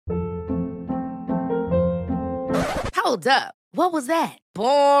Hold up. What was that?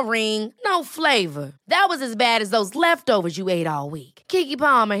 Boring. No flavor. That was as bad as those leftovers you ate all week. Keke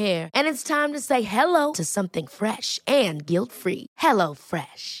Palmer here, and it's time to say hello to something fresh and guilt-free. Hello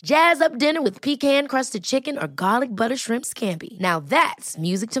Fresh. Jazz up dinner with pecan-crusted chicken or garlic butter shrimp scampi. Now that's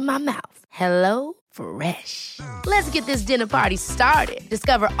music to my mouth. Hello Fresh. Let's get this dinner party started.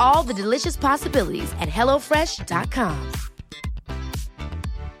 Discover all the delicious possibilities at hellofresh.com.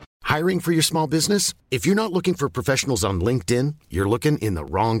 Hiring for your small business? If you're not looking for professionals on LinkedIn, you're looking in the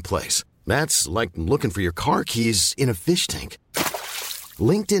wrong place. That's like looking for your car keys in a fish tank.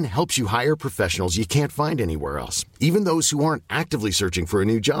 LinkedIn helps you hire professionals you can't find anywhere else, even those who aren't actively searching for a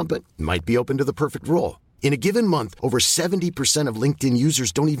new job but might be open to the perfect role. In a given month, over 70% of LinkedIn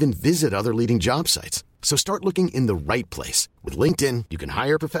users don't even visit other leading job sites. So start looking in the right place. With LinkedIn, you can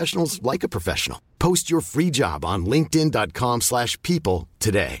hire professionals like a professional. Post your free job on linkedin.com/people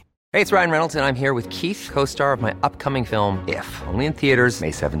today. Hey, it's Ryan Reynolds, and I'm here with Keith, co-star of my upcoming film, If, only in theaters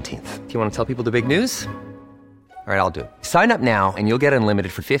May 17th. Do you want to tell people the big news? All right, I'll do it. Sign up now and you'll get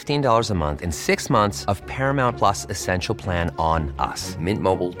unlimited for $15 a month and 6 months of Paramount Plus Essential Plan on us.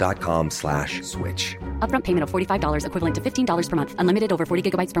 MintMobile.com/switch. Upfront payment of $45 equivalent to $15 per month. Unlimited over 40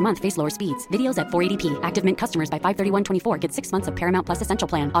 gigabytes per month. Face lower speeds. Videos at 480p. Active Mint customers by 531.24 get 6 months of Paramount Plus Essential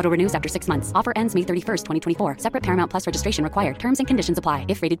Plan. Auto renews after 6 months. Offer ends May 31st, 2024. Separate Paramount Plus registration required. Terms and conditions apply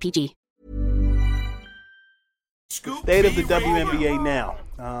if rated PG. State of the WNBA now.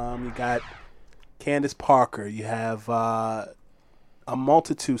 You got Candace Parker. You have a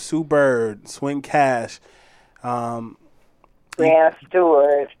multitude. Sue Bird, Swing Cash. Brianna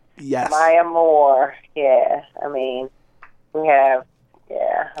Stewart. Yes. Maya Moore. Yeah. I mean, we have,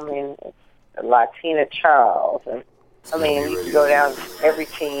 Latina Charles. And, I mean, you can go down every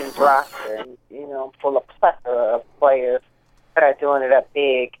team's roster and, pull a plethora of players that are doing it up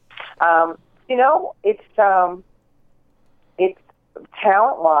big. It's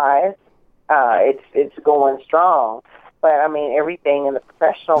talent-wise, it's going strong. But, I mean, everything in the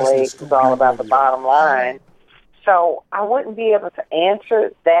professional league is all about the bottom line. So I wouldn't be able to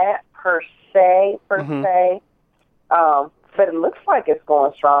answer that per se. But it looks like it's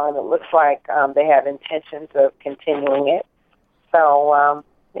going strong, and it looks like they have intentions of continuing it. So, I'm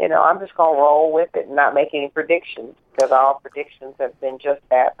just going to roll with it and not make any predictions, because all predictions have been just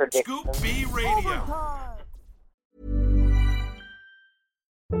that, predictions. Scoop B Radio.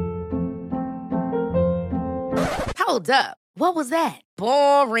 Hold up. What was that?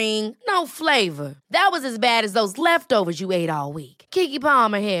 Boring. No flavor. That was as bad as those leftovers you ate all week. Keke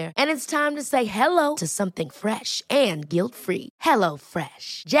Palmer here, and it's time to say hello to something fresh and guilt-free. Hello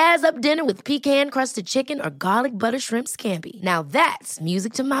Fresh. Jazz up dinner with pecan-crusted chicken or garlic butter shrimp scampi. Now that's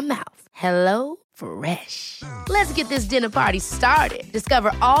music to my mouth. Hello Fresh. Let's get this dinner party started.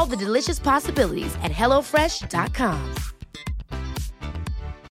 Discover all the delicious possibilities at hellofresh.com.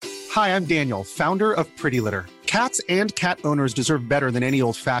 Hi, I'm Daniel, founder of Pretty Litter. Cats and cat owners deserve better than any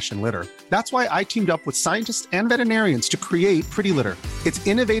old-fashioned litter. That's why I teamed up with scientists and veterinarians to create Pretty Litter. Its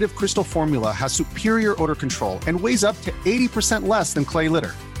innovative crystal formula has superior odor control and weighs up to 80% less than clay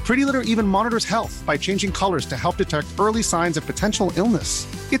litter. Pretty Litter even monitors health by changing colors to help detect early signs of potential illness.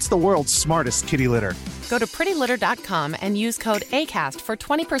 It's the world's smartest kitty litter. Go to prettylitter.com and use code ACAST for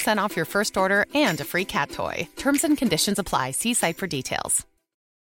 20% off your first order and a free cat toy. Terms and conditions apply. See site for details.